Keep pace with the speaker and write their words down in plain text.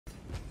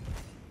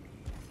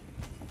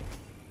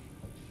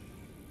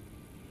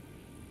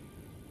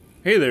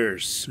Hey there,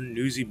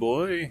 snoozy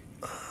boy.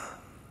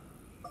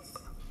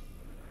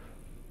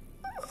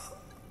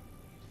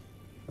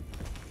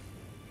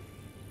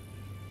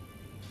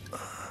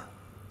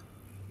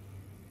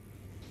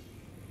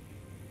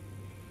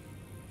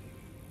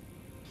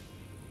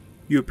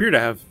 You appear to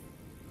have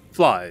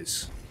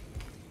flies.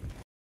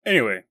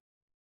 Anyway,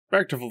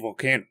 back to the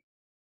volcano.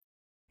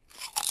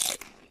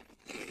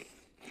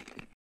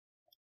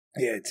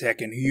 Yeah, it's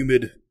heckin'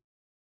 humid.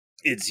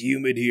 It's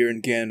humid here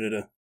in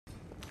Canada.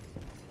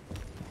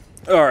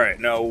 Alright,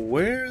 now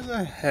where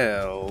the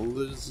hell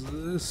does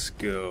this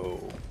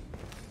go?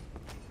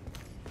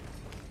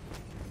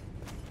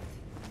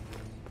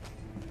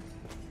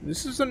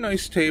 This is a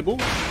nice table.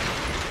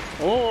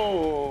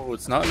 Oh,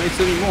 it's not nice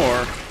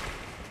anymore.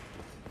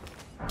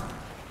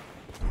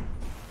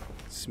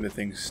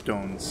 Smithing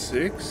stone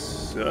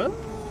 6.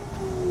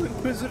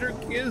 Inquisitor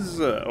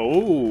Giza.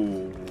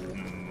 Oh,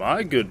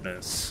 my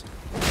goodness.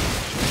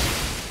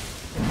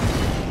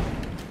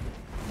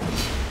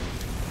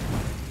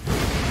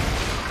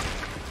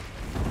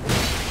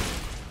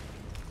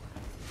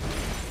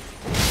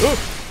 Oh.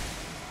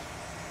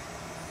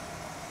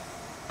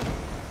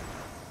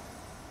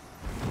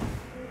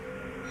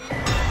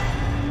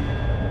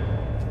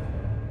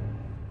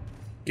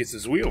 Gets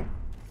his wheel.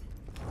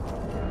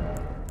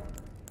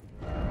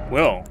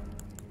 Well,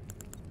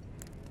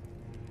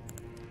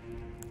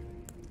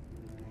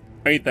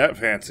 ain't that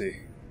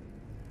fancy.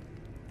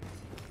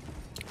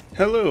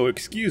 Hello,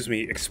 excuse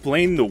me,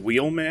 explain the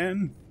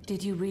wheelman?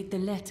 Did you read the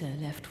letter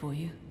left for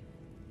you?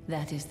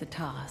 That is the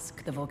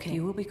task. The volcano.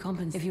 You will be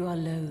compensated if you are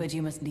low, but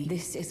you must leave.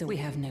 This is a... We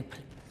have no...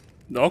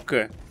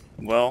 Okay,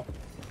 well.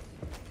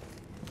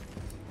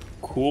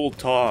 Cool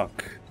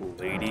talk,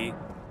 lady.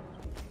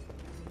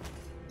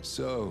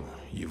 So,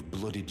 you've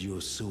blooded your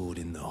sword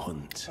in the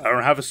hunt. I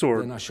don't have a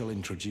sword. Then I shall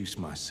introduce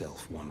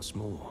myself once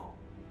more.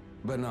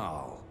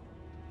 Banal.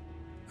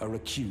 A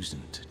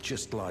recusant,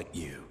 just like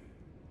you.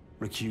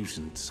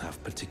 Recusants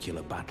have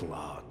particular battle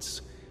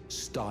arts,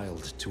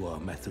 styled to our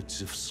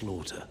methods of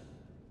slaughter.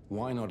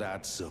 Why not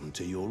add some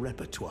to your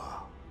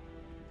repertoire?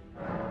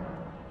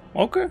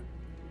 Okay.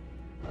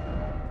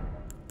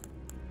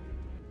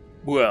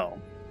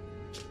 Well.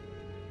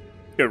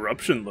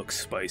 Eruption looks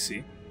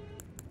spicy.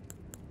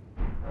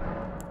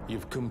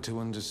 You've come to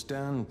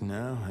understand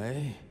now,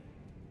 eh?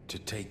 To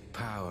take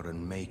power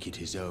and make it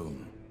his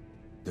own,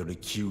 the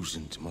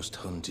recusant must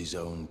hunt his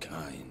own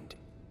kind.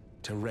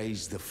 To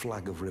raise the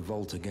flag of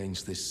revolt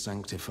against this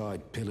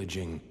sanctified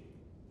pillaging,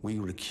 we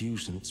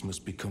recusants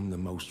must become the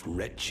most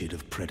wretched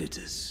of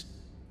predators.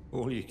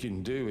 All you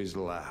can do is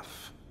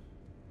laugh.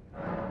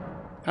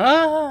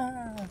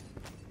 Ah!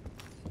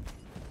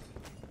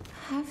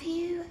 Have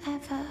you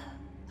ever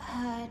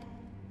heard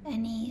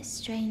any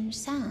strange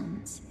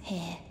sounds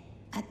here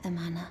at the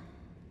manor?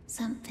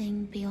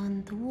 Something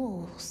beyond the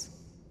walls?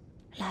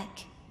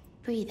 Like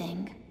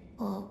breathing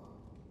or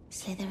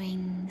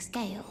slithering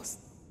scales?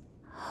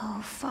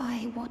 Oh,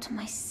 fie, what am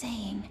I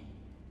saying?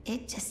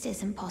 It just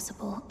isn't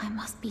possible. I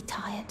must be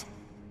tired.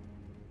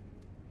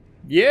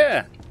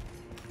 Yeah!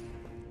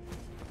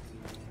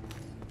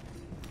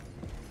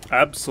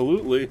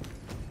 Absolutely.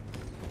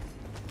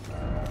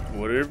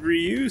 Whatever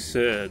you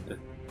said.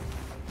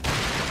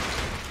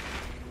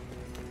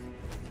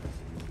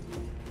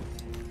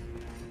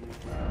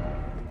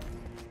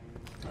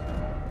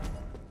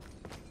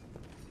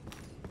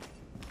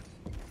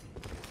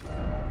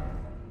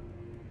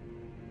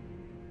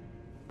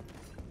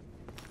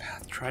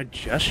 Try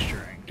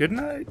gesturing.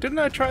 Didn't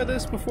I try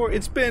this before?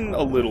 It's been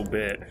a little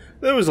bit.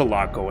 There was a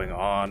lot going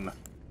on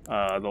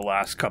the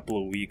last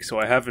couple of weeks, so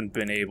I haven't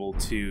been able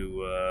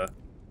to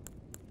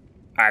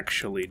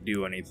actually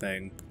do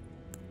anything.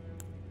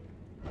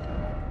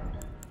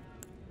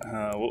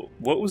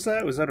 What was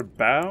that? Was that a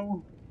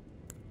bow?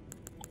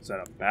 Was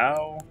that a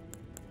bow?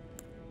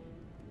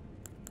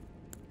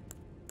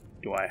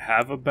 Do I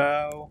have a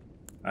bow?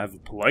 I have a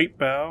polite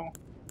bow.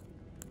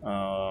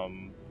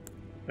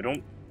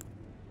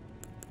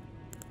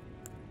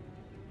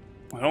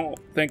 I don't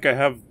think I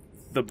have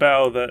the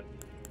bow that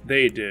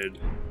they did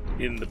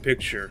in the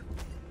picture.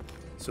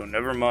 So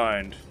never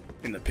mind.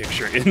 In the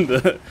picture. In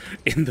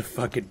the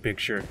fucking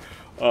picture.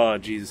 Oh,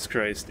 Jesus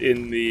Christ.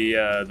 In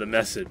the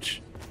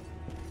message.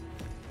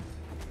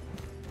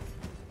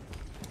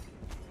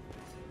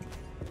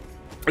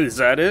 Is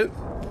that it?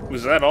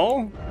 Was that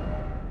all?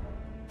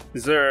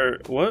 Is there...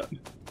 what?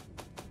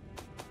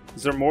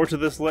 Is there more to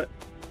this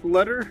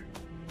letter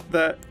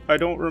that I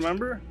don't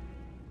remember?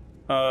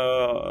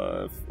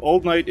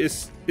 Old Knight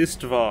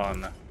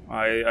Istvan.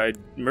 I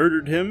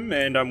murdered him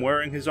and I'm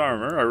wearing his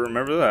armor. I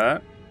remember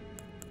that.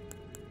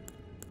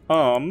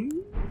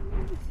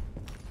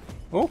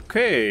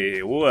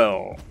 Okay,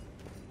 well.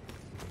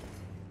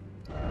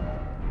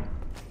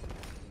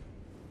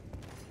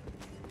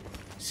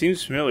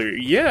 Seems familiar.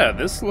 Yeah,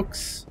 this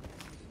looks...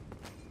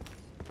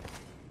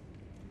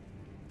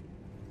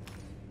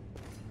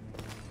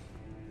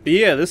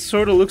 yeah, this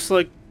sort of looks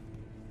like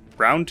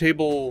Round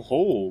Table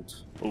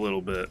Hold a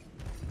little bit,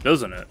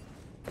 doesn't it?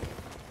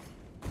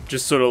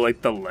 Just sort of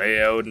like the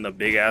layout and the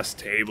big ass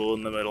table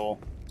in the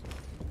middle.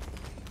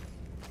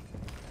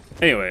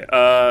 Anyway,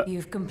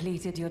 You've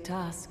completed your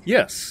task.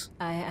 yes.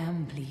 I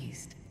am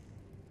pleased.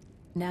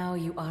 Now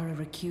you are a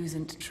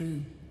recusant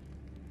true,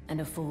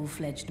 and a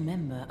full-fledged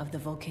member of the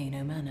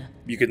Volcano Manor.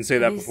 You couldn't say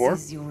that before?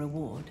 This is your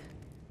reward,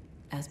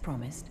 as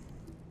promised.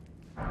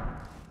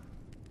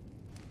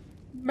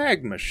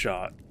 Magma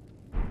shot.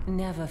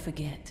 Never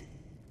forget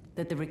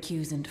that the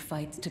recusant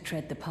fights to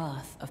tread the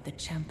path of the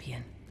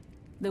champion.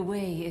 The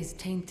way is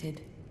tainted,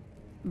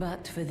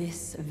 but for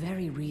this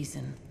very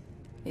reason,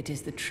 it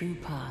is the true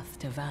path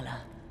to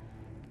valor.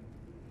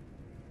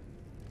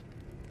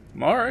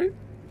 Alright.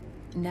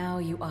 Now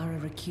you are a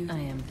recusant.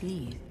 I am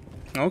pleased.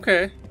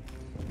 Okay.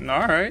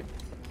 Alright.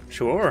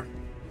 Sure.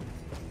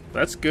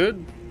 That's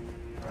good.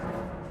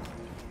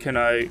 Can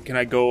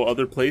I go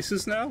other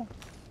places now?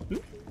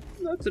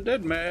 That's a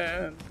dead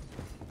man.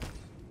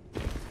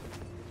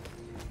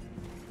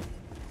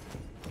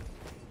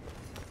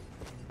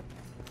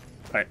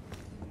 Alright.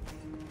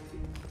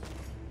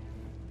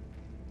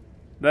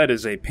 That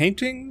is a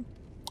painting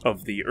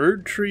of the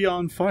Erd Tree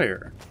on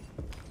fire.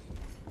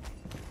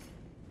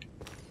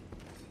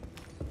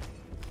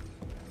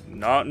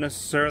 Not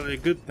necessarily a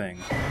good thing.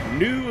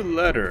 New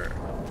letter.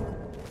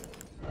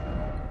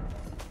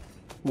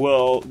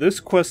 Well,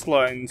 this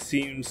questline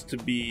seems to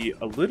be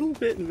a little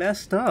bit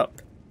messed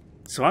up,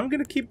 so I'm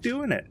gonna keep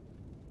doing it.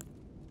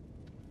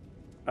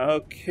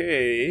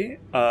 Okay,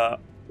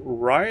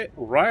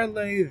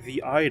 Riley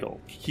the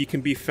Idol. He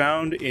can be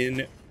found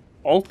in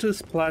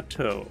Altus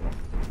Plateau.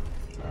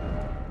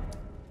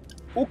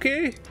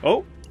 Okay.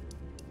 Oh.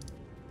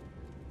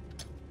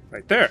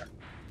 Right there.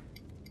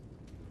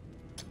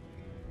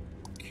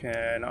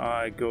 Can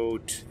I go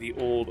to the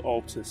old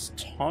Altus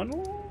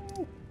Tunnel?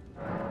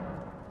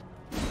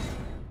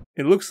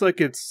 It looks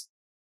like it's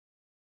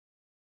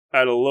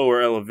at a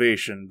lower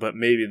elevation, but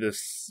maybe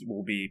this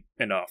will be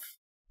enough.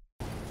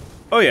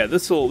 Oh yeah,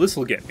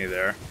 this'll get me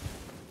there.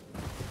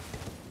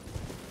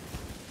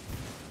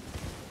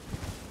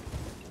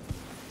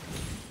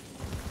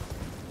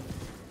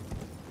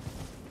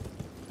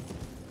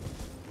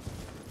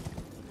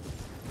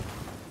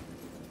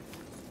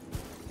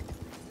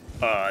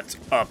 It's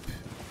up.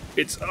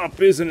 It's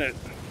up, isn't it?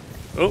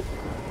 Oh.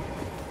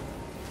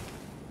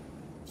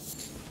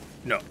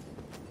 No.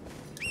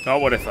 Not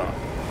what I thought.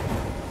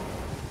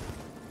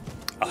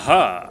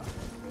 Aha!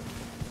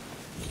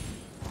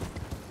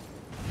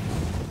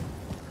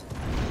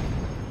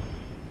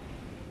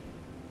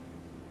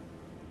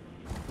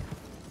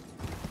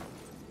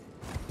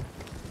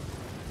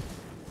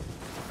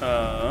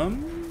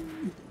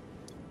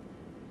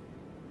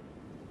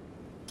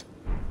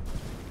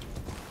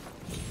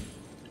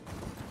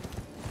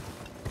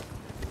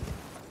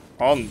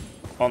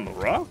 On the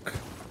rock?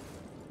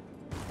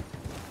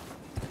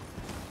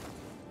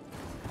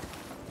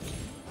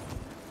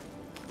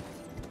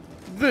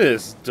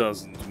 This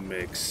doesn't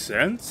make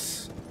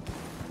sense.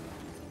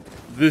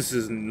 This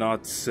is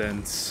not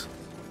sense.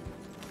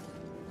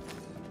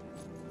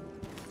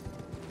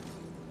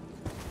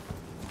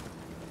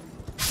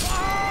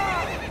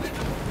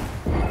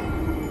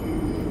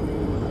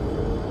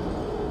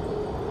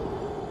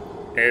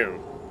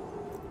 Ew.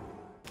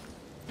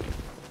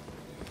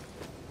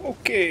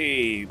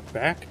 Okay,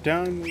 back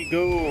down we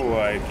go,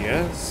 I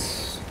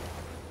guess.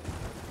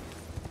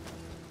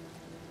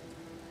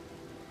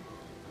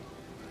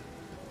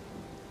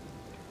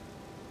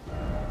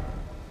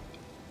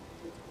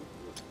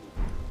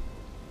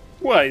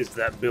 Why is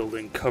that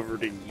building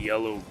covered in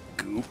yellow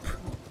goop?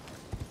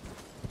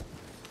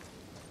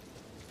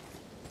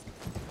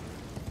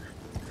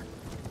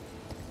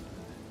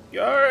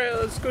 Alright,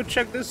 let's go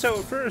check this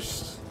out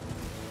first.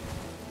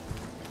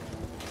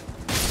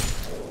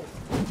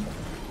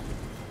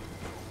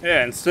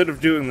 Yeah, instead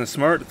of doing the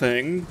smart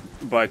thing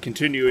by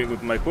continuing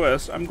with my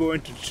quest, I'm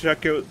going to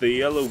check out the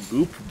yellow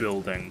goop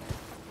building.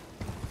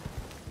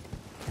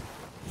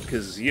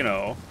 Because, you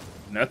know,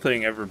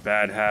 nothing ever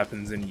bad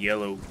happens in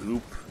yellow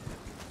goop.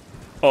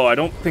 Oh, I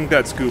don't think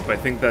that's goop, I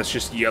think that's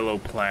just yellow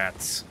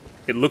plants.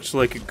 It looked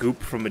like a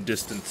goop from a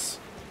distance.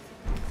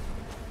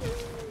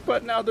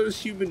 But now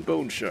there's human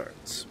bone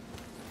shards.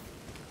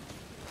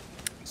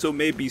 So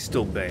maybe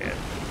still bad.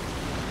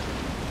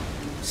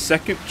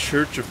 Second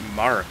Church of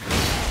Marika.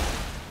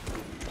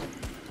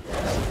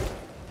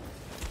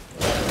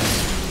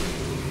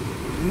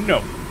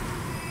 No.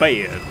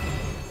 Bad.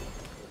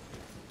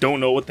 Don't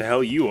know what the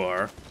hell you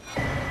are.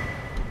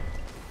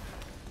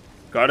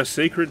 Got a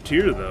sacred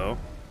tear, though.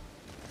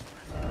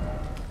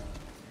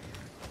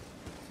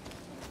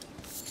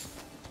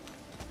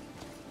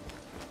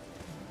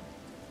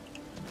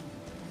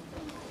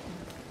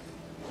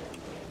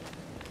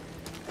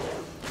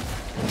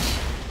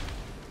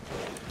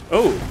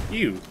 Oh,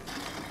 you.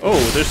 Oh,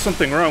 there's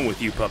something wrong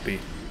with you, puppy.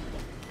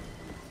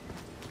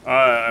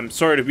 I'm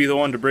sorry to be the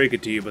one to break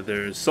it to you, but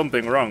there's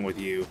something wrong with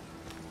you.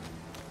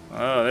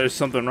 There's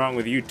something wrong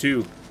with you,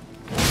 too.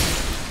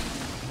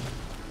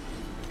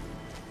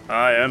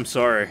 I am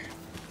sorry.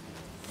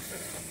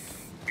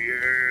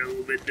 You're a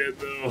little bit dead,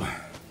 though.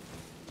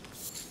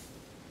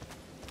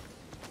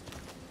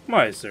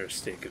 Why is there a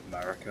stake of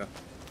Marika?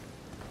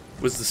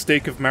 Was the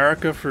stake of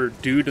Marika for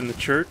dude in the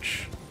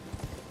church?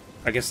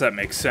 I guess that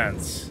makes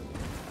sense.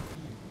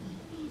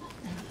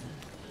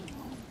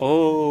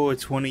 Oh,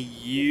 it's one of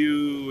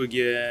you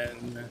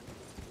again.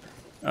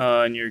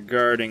 And you're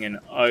guarding an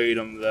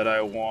item that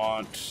I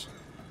want.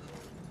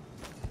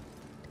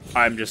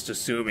 I'm just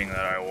assuming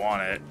that I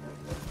want it.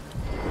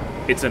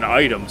 It's an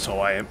item,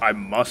 so I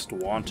must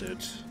want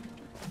it.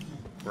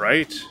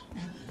 Right?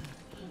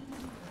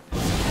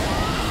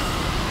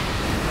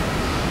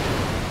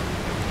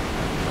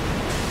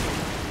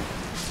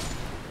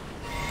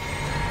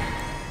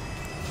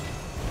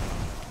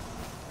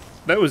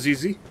 That was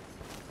easy.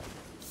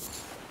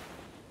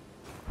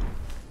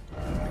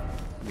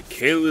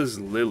 Michaela's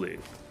Lily.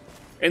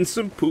 And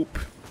some poop.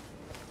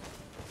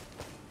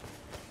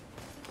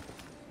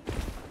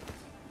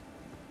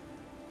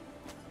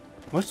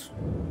 What?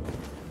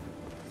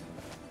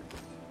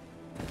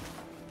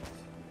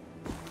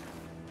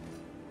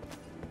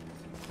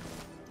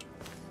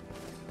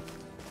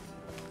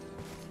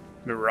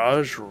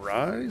 Mirage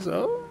Rise?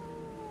 Oh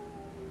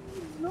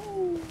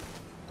no.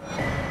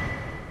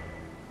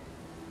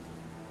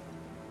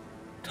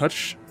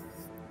 Touch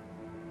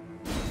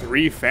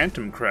 3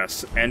 Phantom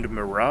Crests and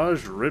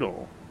Mirage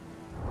Riddle.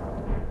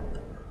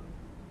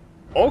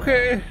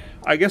 Okay,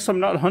 I guess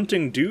I'm not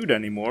hunting dude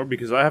anymore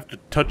because I have to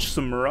touch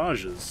some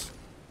mirages.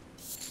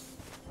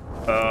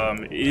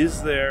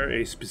 Is there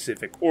a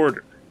specific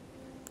order?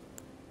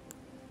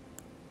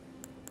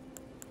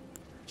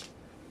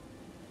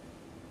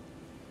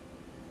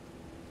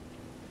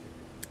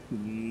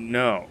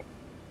 No.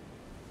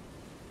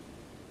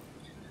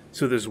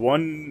 So there's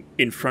one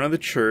in front of the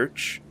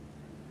church,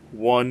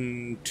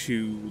 one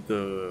to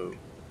the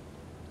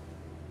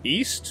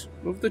east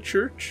of the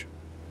church.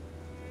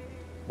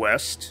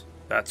 West.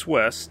 That's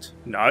west,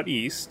 not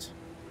east.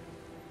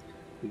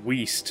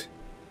 West.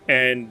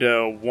 And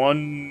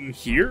one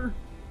here?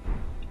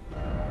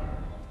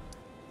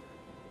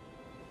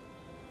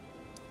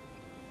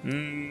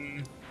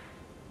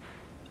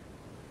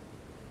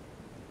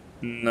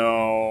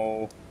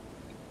 No.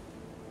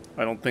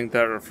 I don't think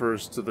that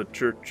refers to the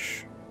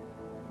church.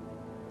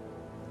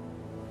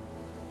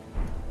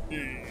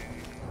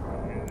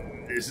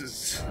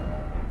 This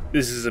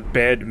is a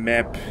bad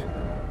map.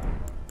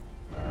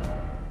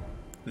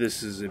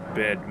 This is a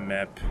bad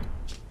map.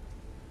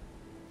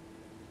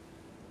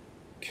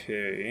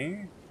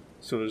 Okay.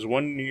 So there's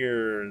one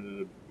near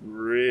the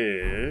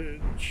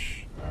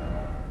bridge.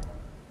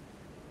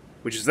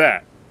 Which is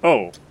that?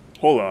 Oh,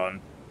 hold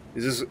on.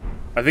 Is this...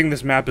 I think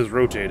this map is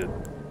rotated.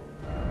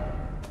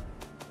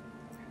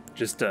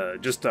 Just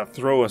to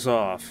throw us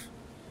off.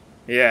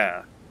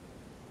 Yeah.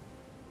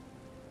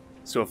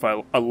 So if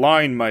I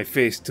align my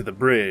face to the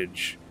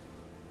bridge,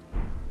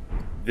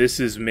 this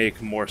is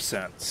make more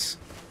sense.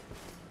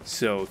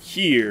 So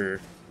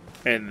here,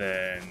 and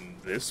then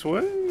this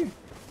way?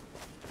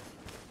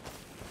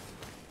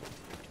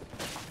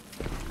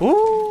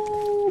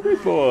 Oh,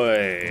 big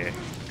boy!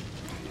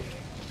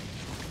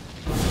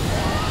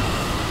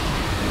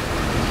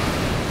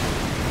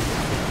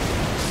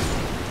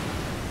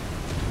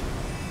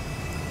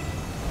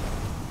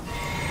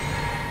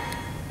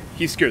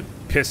 He scared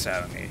the piss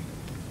out of me.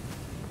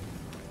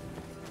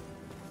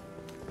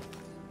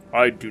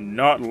 I do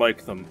not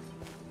like them.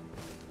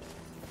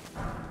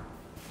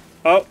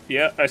 Oh,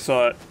 yeah, I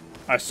saw it.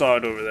 I saw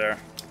it over there.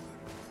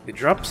 They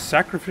drop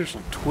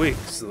sacrificial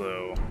twigs,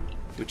 though,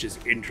 which is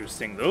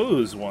interesting.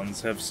 Those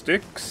ones have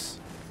sticks.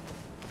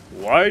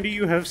 Why do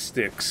you have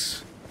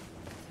sticks?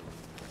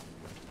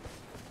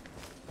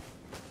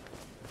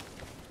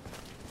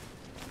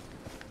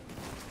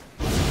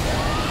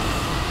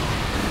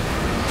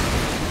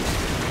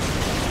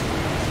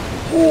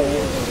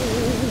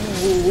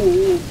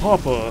 Oh,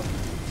 Papa.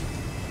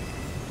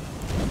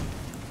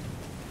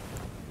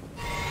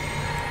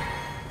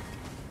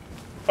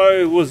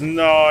 I was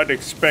not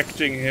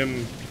expecting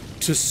him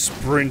to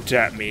sprint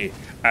at me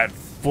at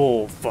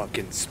full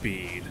fucking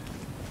speed.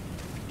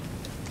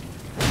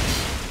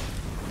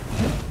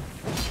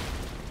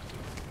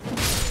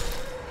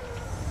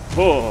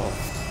 Oh,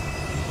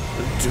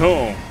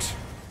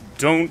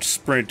 don't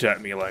sprint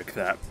at me like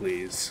that,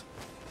 please.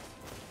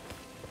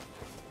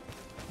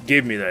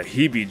 Gave me the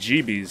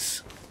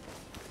heebie-jeebies.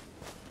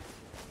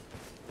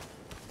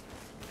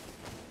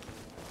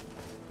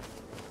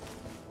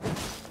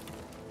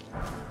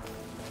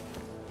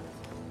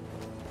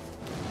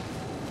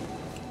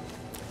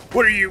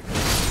 What are you?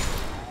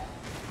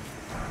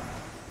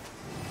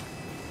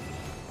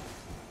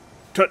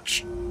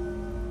 Touch.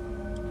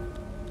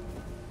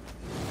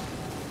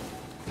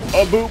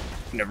 Oh, boop.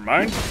 Never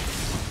mind.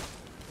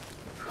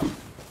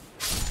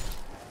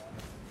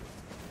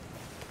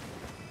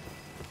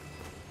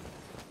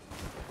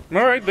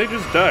 Alright, they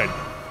just died.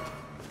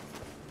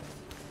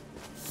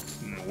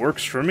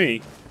 Works for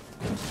me.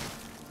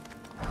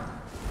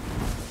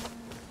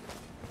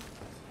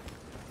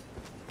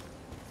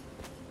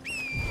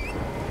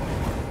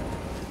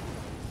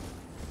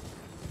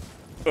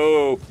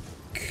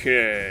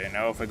 Okay,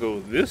 now if I go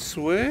this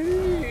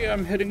way,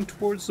 I'm heading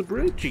towards the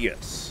bridge,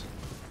 yes.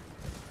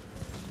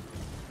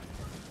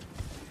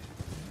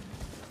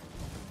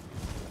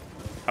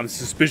 I'm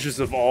suspicious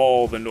of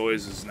all the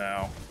noises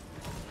now.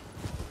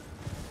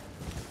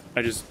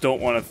 I just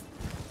don't want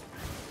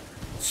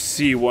to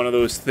see one of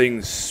those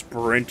things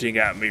sprinting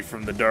at me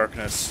from the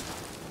darkness.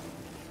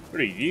 What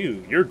are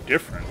you? You're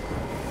different.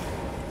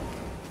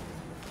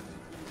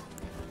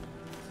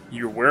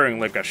 You're wearing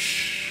like a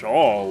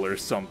shawl or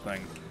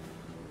something.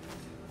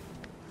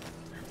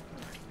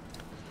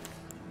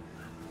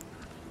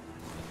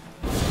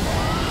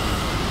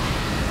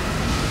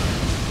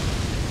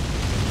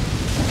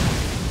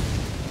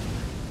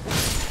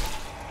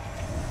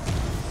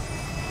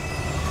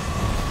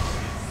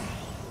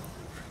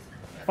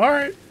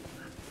 Alright.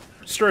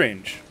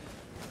 Strange.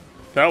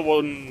 That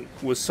one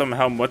was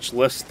somehow much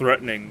less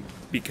threatening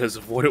because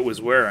of what it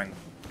was wearing.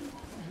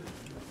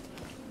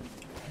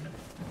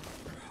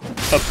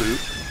 A boot.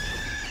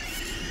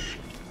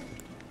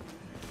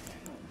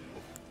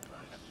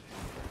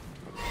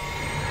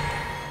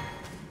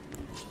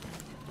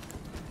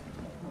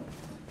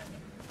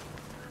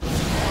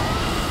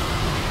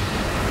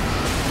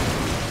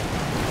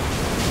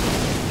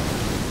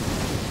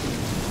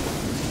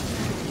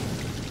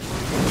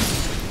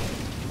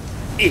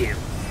 Ew.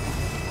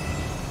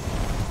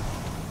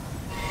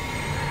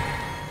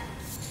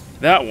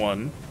 That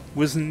one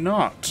was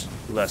not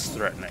less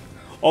threatening.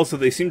 Also,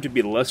 they seem to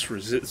be less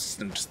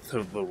resistant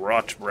to the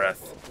rot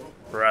breath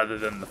rather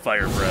than the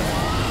fire breath.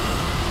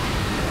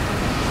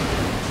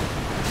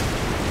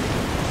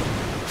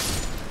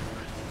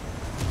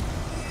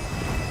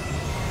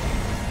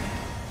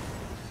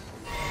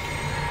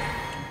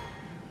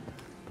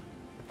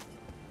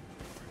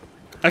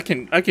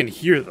 I can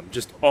hear them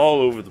just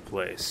all over the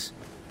place.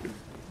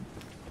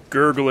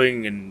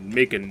 Gurgling and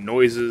making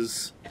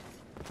noises.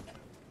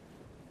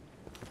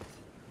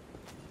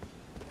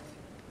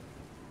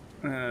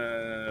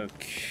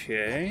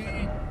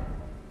 Okay.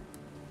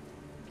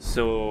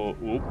 So,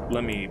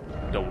 let me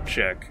double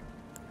check.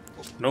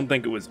 I don't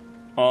think it was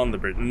on the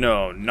bridge.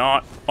 No,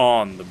 not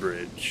on the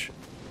bridge.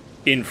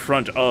 In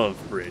front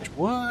of bridge.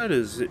 What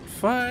is it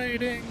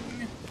fighting?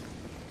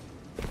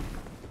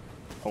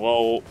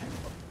 Hello?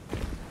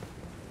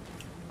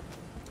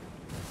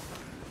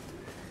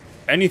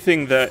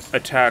 Anything that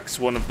attacks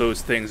one of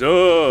those things.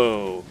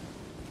 Oh!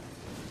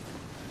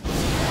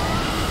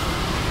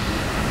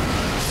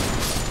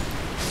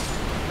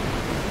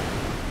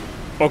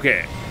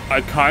 Okay,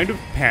 I kind of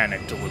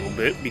panicked a little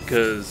bit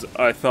because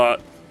I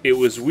thought it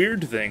was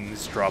weird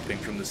things dropping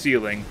from the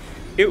ceiling.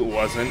 It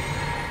wasn't.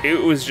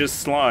 It was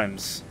just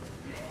slimes.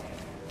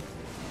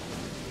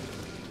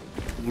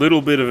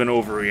 Little bit of an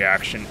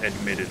overreaction,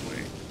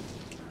 admittedly.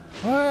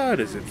 What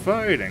is it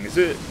fighting? Is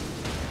it...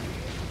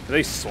 Are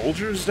they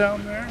soldiers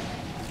down there?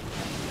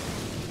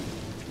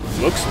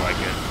 Looks like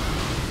it.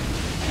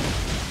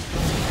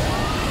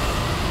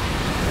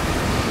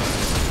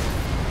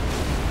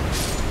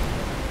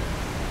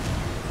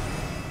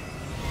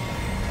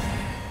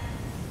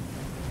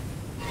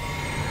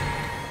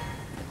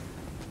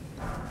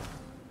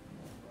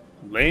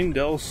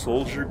 Lanedell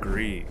Soldier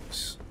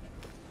Greaves.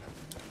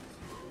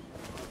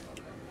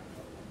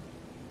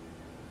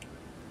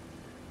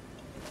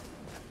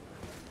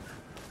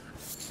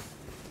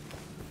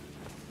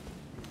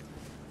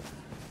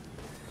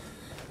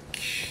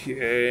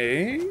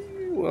 Okay,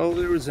 well,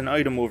 there was an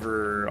item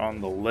over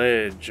on the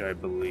ledge, I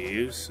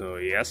believe, so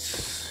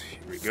yes, here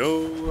we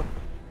go.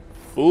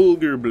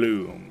 Fulgur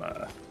Bloom.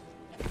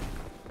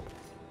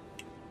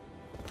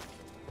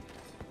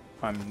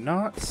 I'm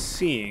not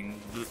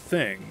seeing the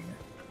thing.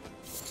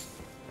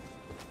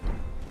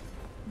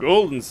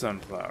 Golden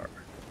Sunflower.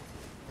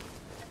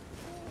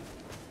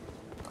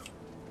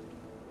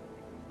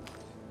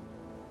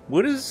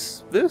 What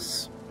is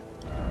this?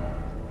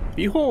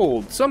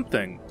 Behold,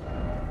 something.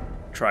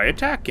 Try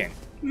attacking.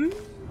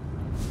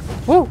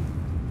 Whoa!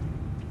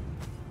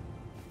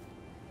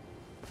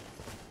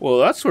 Well,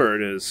 that's where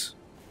it is.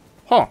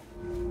 Huh.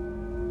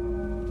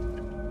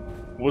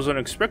 Wasn't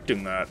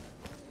expecting that.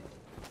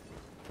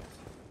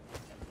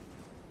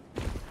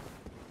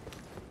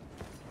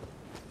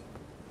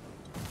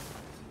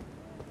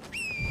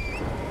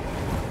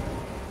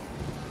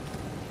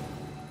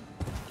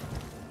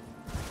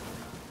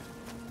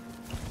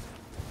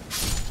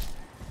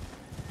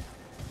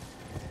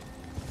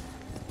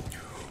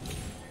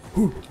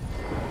 Ooh.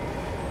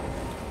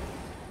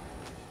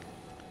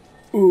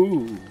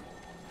 Ooh.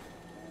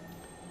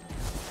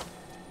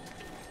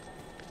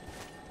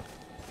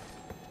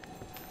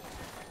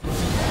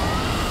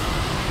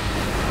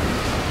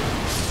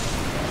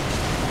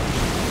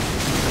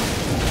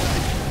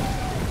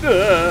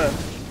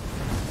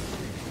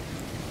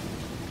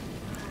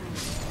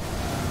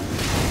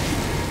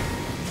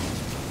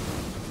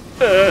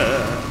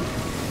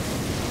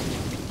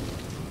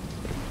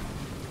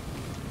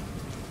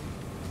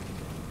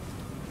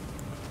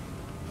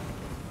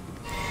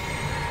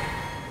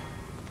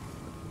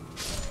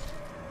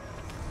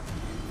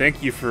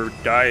 Thank you for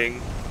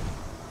dying.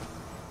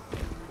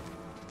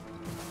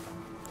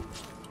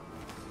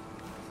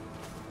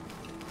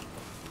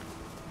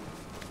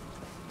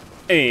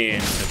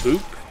 And a boop.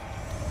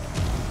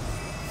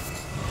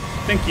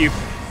 Thank you.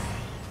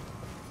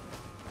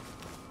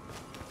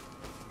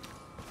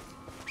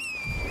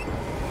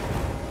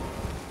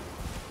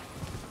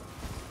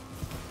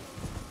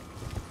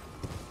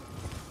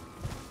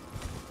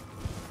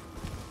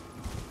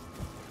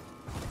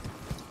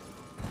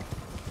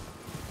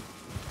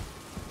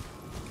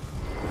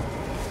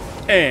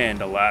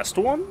 And a last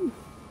one.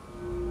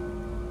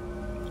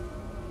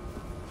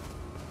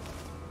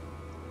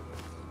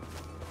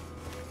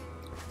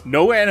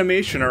 No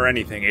animation or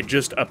anything, it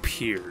just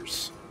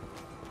appears.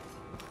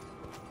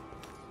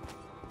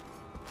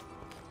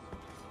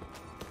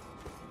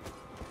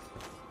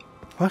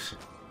 What?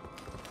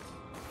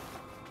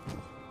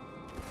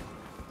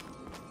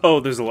 Oh,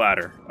 there's a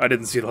ladder. I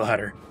didn't see the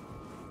ladder.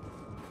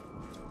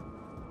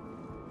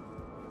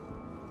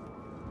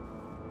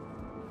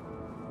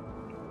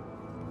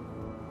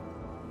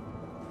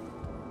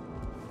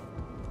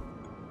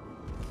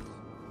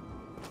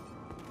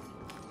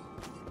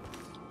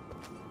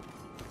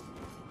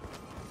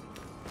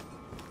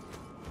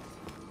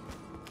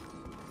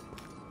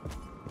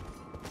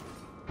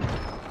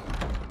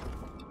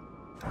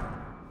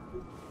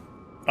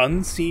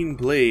 Unseen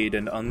blade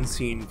and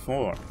unseen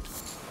form.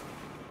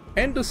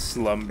 And a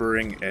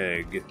slumbering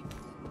egg.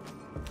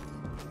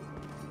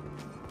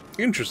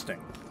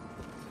 Interesting.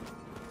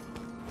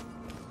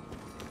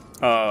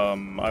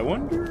 I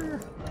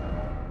wonder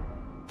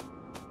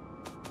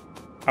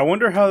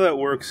how that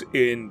works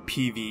in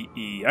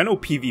PvE. I know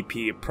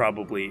PvP it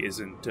probably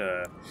isn't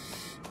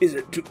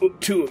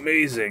too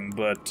amazing,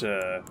 but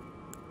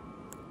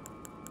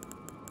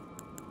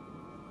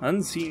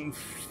unseen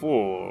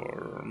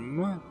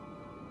form.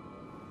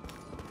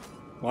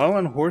 While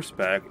on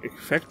horseback,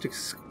 effect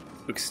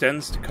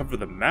extends to cover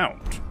the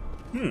mount.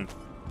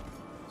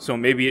 So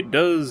maybe it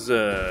does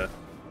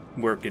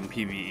work in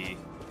PvE.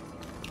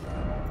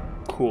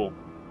 Cool.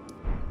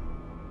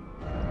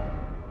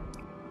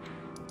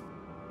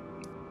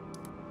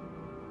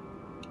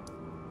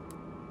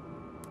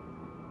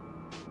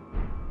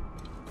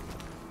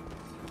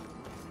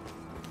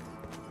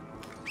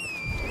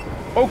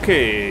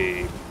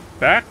 Okay,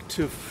 back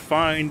to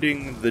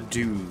finding the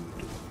dude.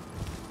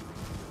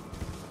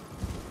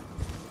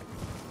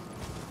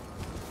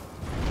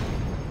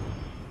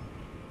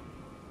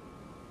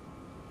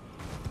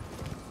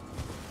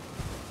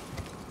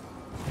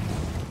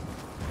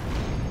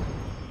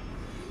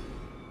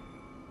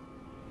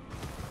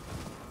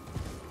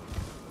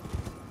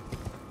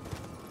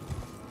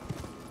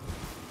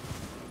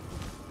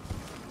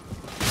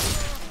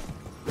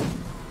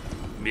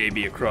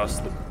 Maybe across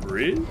the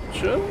bridge?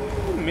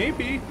 Oh,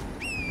 maybe.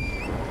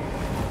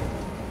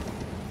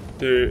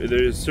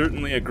 There's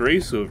certainly a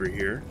grace over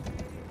here.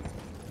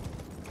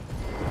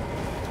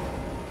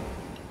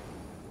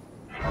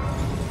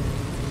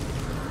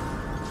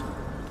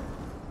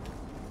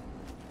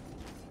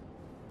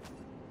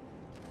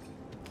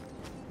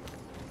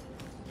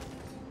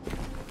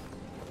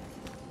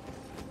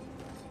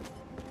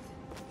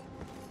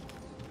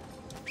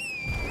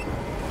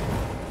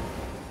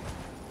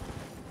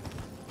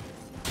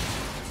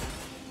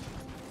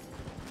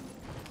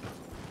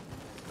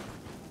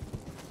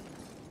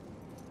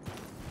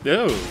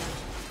 Oh,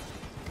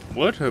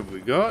 what have we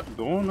got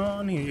going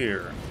on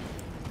here?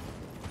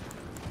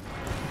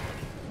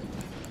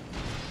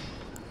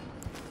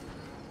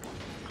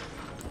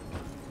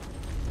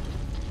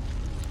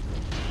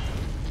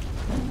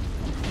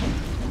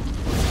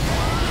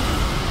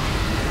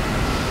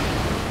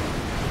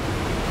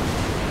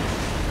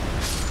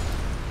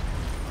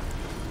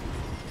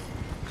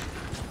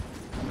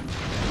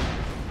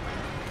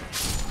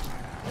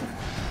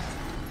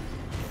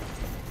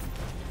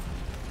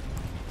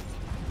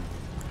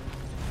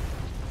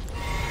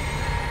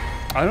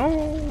 I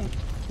don't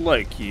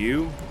like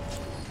you.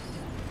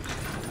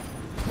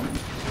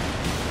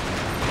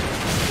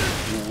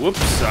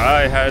 Whoops,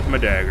 I had my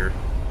dagger.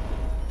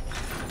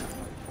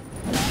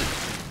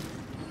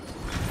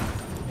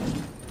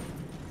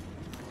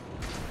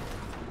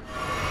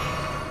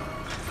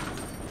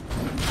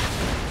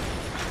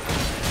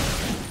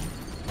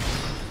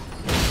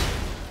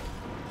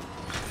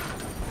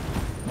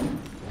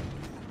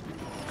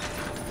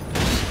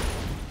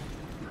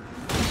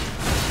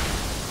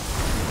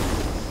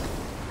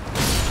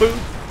 Boop.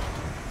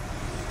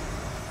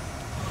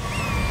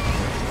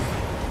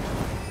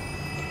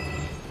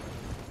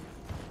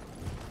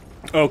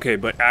 Okay,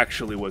 but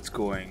actually what's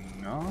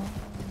going on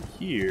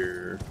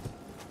here?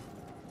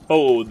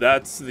 Oh,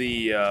 that's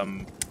the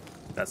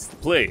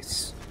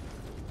place.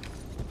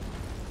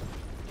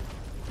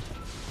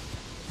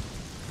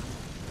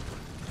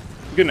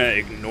 I'm gonna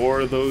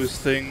ignore those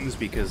things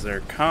because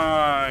they're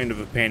kind of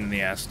a pain in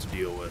the ass to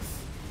deal with.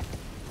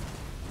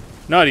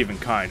 Not even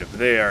kind of,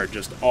 they are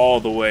just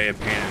all the way a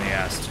pain in the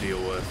ass to deal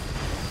with.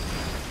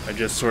 I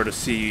just sort of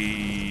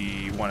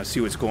want to see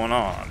what's going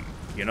on,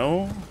 you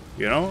know?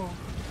 You know?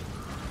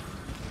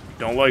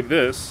 Don't like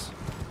this.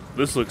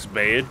 This looks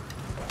bad.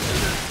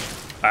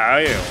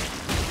 I am.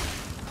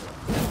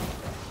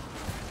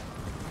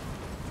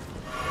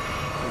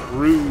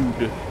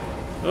 Rude.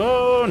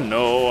 Oh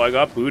no, I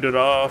got booted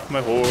off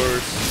my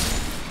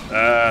horse.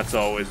 That's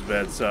always a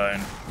bad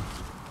sign.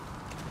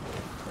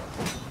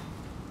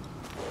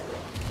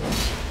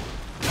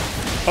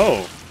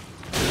 Oh,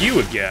 you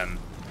again.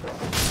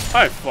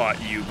 I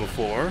fought you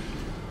before.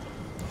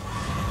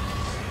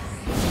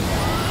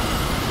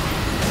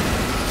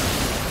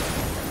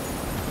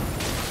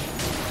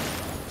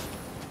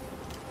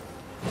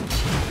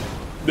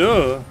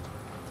 Duh.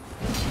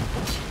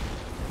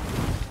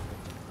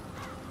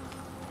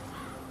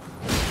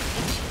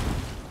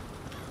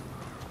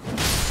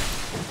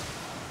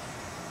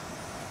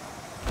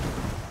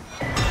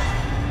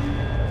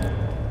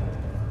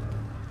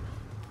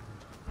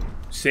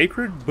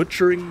 Sacred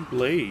Butchering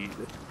Blade.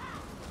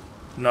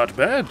 Not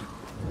bad.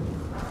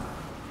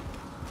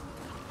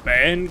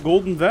 And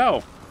Golden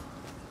Vow.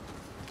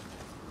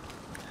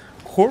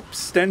 Corpse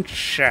Stench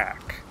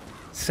Shack.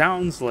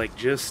 Sounds like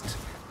just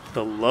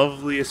the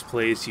loveliest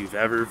place you've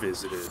ever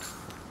visited.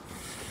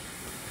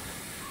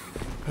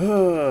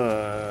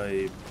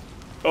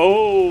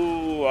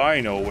 Oh, I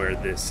know where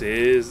this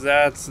is.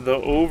 That's the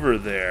over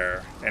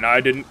there. And I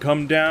didn't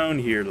come down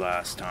here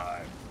last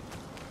time.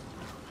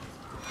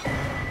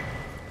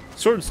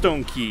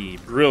 Swordstone Key.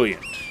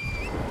 Brilliant.